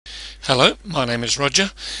Hello, my name is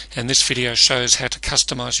Roger, and this video shows how to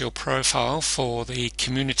customize your profile for the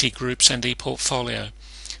community groups and ePortfolio.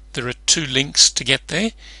 There are two links to get there.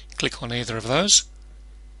 Click on either of those.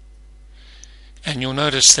 And you'll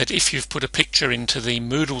notice that if you've put a picture into the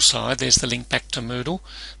Moodle side, there's the link back to Moodle,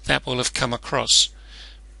 that will have come across.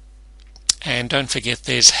 And don't forget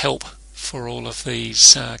there's help for all of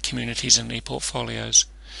these communities and ePortfolios.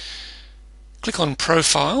 Click on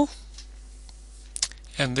Profile,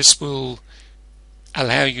 and this will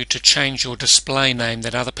allow you to change your display name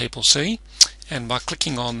that other people see. And by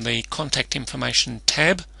clicking on the Contact Information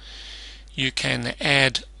tab, you can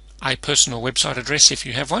add a personal website address if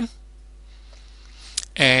you have one,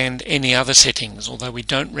 and any other settings, although we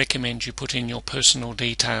don't recommend you put in your personal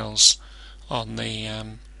details on the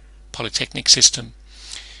Polytechnic system.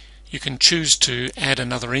 You can choose to add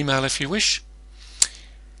another email if you wish.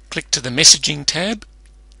 Click to the Messaging tab,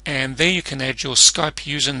 and there you can add your Skype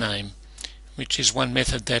username, which is one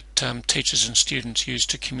method that teachers and students use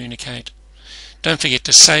to communicate. Don't forget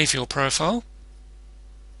to save your profile,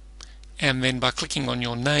 and then by clicking on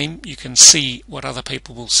your name you can see what other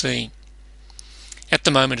people will see. At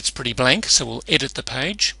the moment it's pretty blank, so we'll edit the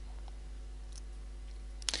page.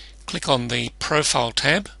 Click on the Profile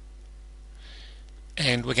tab,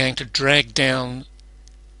 and we're going to drag down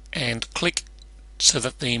and click so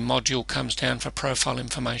that the module comes down for profile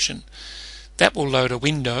information. That will load a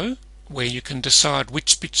window where you can decide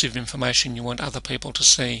which bits of information you want other people to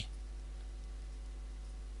see.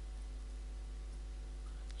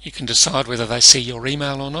 You can decide whether they see your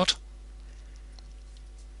email or not.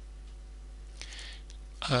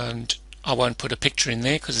 And I won't put a picture in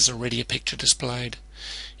there because there's already a picture displayed.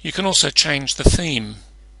 You can also change the theme.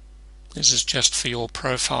 This is just for your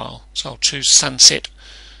profile, so I'll choose Sunset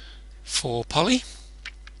for Poly,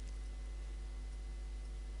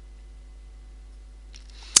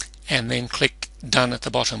 and then click Done at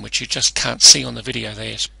the bottom, which you just can't see on the video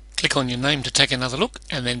there. Click on your name to take another look,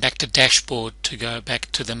 and then back to Dashboard to go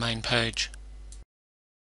back to the main page.